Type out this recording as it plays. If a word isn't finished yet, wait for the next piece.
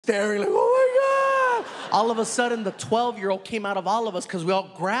staring like, oh my God. All of a sudden, the 12-year-old came out of all of us because we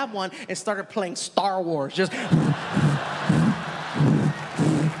all grabbed one and started playing Star Wars. Just,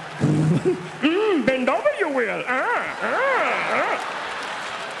 bend over, you will.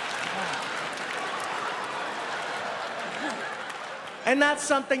 And that's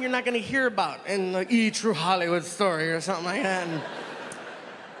something you're not going to hear about in like true Hollywood story or something like that. And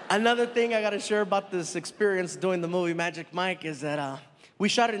another thing I got to share about this experience doing the movie Magic Mike is that we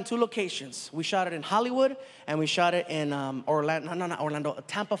shot it in 2 locations. We shot it in Hollywood and we shot it in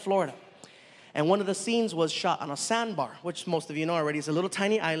Tampa, Florida. And one of the scenes was shot on a sandbar, which most of you know already. It's a little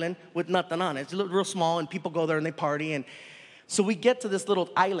tiny island with nothing on it. It's real small, and people go there and they party. And so we get to this little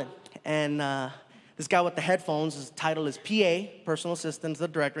island, and this guy with the headphones, his title is PA, personal assistant to the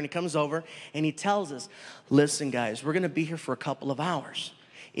director, and he comes over and he tells us, listen guys, we're gonna be here for a couple of hours.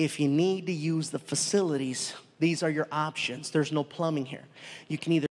 If you need to use the facilities, these are your options. There's no plumbing here. You can either